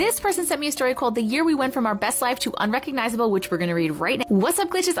This person sent me a story called The Year We Went From Our Best Life to Unrecognizable, which we're going to read right now. What's up,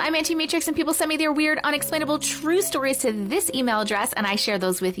 glitches? I'm Auntie Matrix, and people send me their weird, unexplainable, true stories to this email address, and I share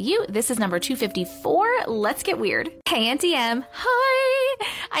those with you. This is number 254. Let's get weird. Hey, Auntie M. Hi!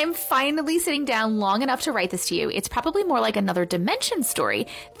 I'm finally sitting down long enough to write this to you. It's probably more like another dimension story.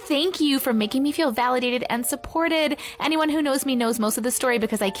 Thank you for making me feel validated and supported. Anyone who knows me knows most of the story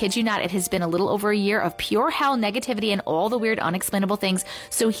because I kid you not, it has been a little over a year of pure hell, negativity, and all the weird, unexplainable things.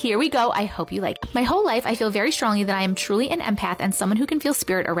 So here we go. I hope you like it. My whole life, I feel very strongly that I am truly an empath and someone who can feel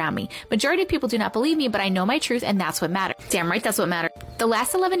spirit around me. Majority of people do not believe me, but I know my truth, and that's what matters. Damn right, that's what matters. The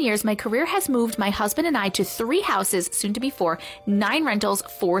last 11 years, my career has moved my husband and I to 3 houses, soon to be 4, 9 rentals,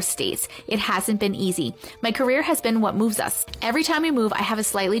 4 states. It hasn't been easy. My career has been what moves us. Every time we move, I have a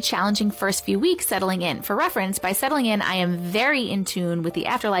slightly challenging first few weeks settling in. For reference, by settling in, I am very in tune with the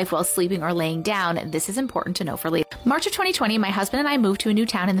afterlife while sleeping or laying down. This is important to know for later. March of 2020, my husband and I moved to a new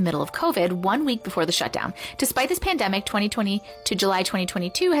town in the middle of COVID, 1 week before the shutdown. Despite this pandemic, 2020 to July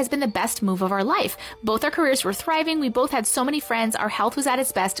 2022 has been the best move of our life. Both our careers were thriving. We both had so many friends. Our health was at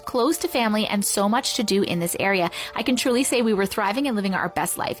its best, close to family, and so much to do in this area. I can truly say we were thriving and living our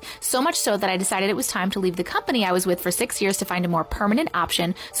best life. So much so that I decided it was time to leave the company I was with for 6 years to find a more permanent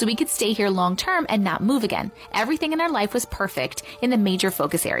option so we could stay here long term and not move again. Everything in our life was perfect in the major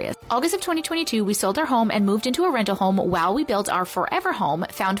focus areas. August of 2022, we sold our home and moved into a rental home while we built our forever home,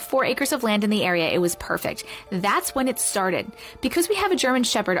 found 4 acres of land in the area. It was perfect. That's when it started. Because we have a German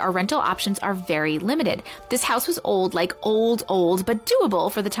Shepherd, our rental options are very limited. This house was old, like old, but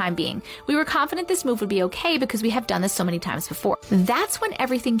doable for the time being. We were confident this move would be okay because we have done this so many times before. That's when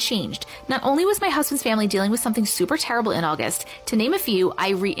everything changed. Not only was my husband's family dealing with something super terrible in August, to name a few, I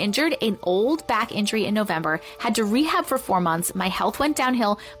re-injured an old back injury in November, had to rehab for 4 months, my health went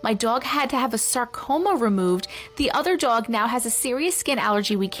downhill, my dog had to have a sarcoma removed, the other dog now has a serious skin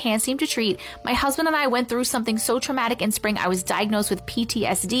allergy we can't seem to treat, my husband and I went through something so traumatic in spring I was diagnosed with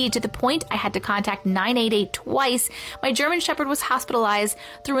PTSD to the point I had to contact 988 twice, my German Shepherd was hospitalized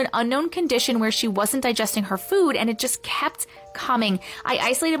through an unknown condition where she wasn't digesting her food and it just kept coming. I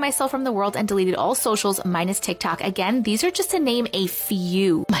isolated myself from the world and deleted all socials minus TikTok. Again, these are just to name a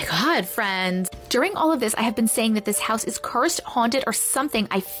few. My God, friends. During all of this, I have been saying that this house is cursed, haunted, or something.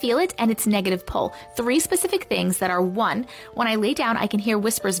 I feel it and its negative pull. 3 specific things that are: 1, when I lay down, I can hear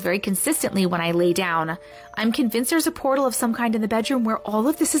whispers very consistently when I lay down. I'm convinced there's a portal of some kind in the bedroom where all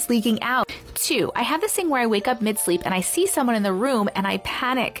of this is leaking out. 2, I have this thing where I wake up mid-sleep and I see someone in the room and I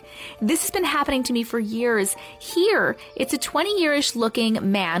panic. This has been happening to me for years. Here, it's a 20-year-ish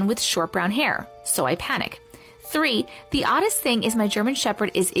looking man with short brown hair. So I panic. 3, the oddest thing is my German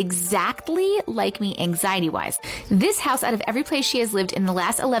Shepherd is exactly like me anxiety-wise. This house, out of every place she has lived in the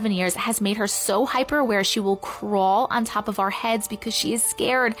last 11 years, has made her so hyper-aware she will crawl on top of our heads because she is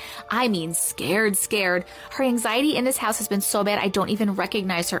scared. I mean scared. Her anxiety in this house has been so bad I don't even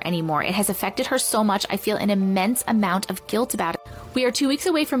recognize her anymore. It has affected her so much I feel an immense amount of guilt about it. We are 2 weeks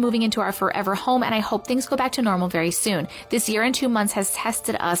away from moving into our forever home, and I hope things go back to normal very soon. This year and 2 months has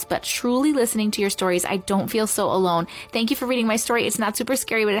tested us, but truly listening to your stories, I don't feel so alone. Thank you for reading my story. It's not super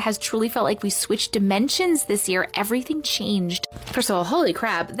scary, but it has truly felt like we switched dimensions this year. Everything changed. First of all, holy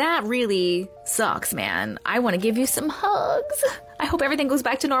crap, that really sucks, man. I want to give you some hugs. I hope everything goes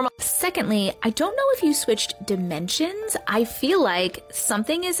back to normal. Secondly, I don't know if you switched dimensions. I feel like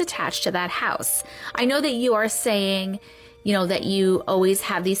something is attached to that house. I know that you are saying, you know, that you always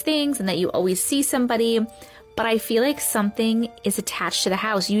have these things and that you always see somebody, but I feel like something is attached to the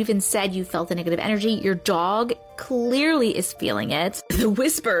house. You even said you felt the negative energy. Your dog clearly is feeling it. The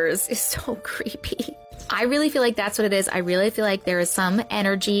whispers is so creepy. I really feel like that's what it is. I really feel like there is some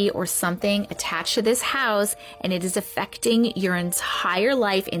energy or something attached to this house and it is affecting your entire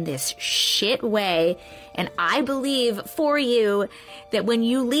life in this shit way. And I believe for you that when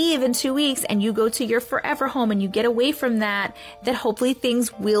you leave in 2 weeks and you go to your forever home and you get away from that, that hopefully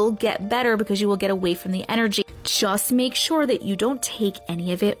things will get better because you will get away from the energy. Just make sure that you don't take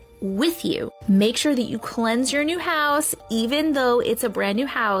any of it with you. Make sure that you cleanse your new house. Even though it's a brand new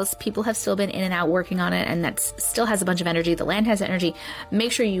house, people have still been in and out working on it, and that still has a bunch of energy. The land has energy.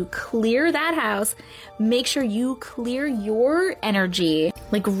 Make sure you clear that house. Make sure you clear your energy.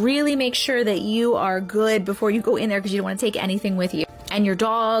 Like, really make sure that you are good before you go in there, because you don't want to take anything with you. And your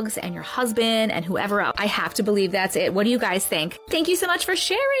dogs and your husband and whoever else. I have to believe that's it. What do you guys think? Thank you so much for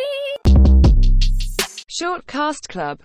sharing. Short Cast Club.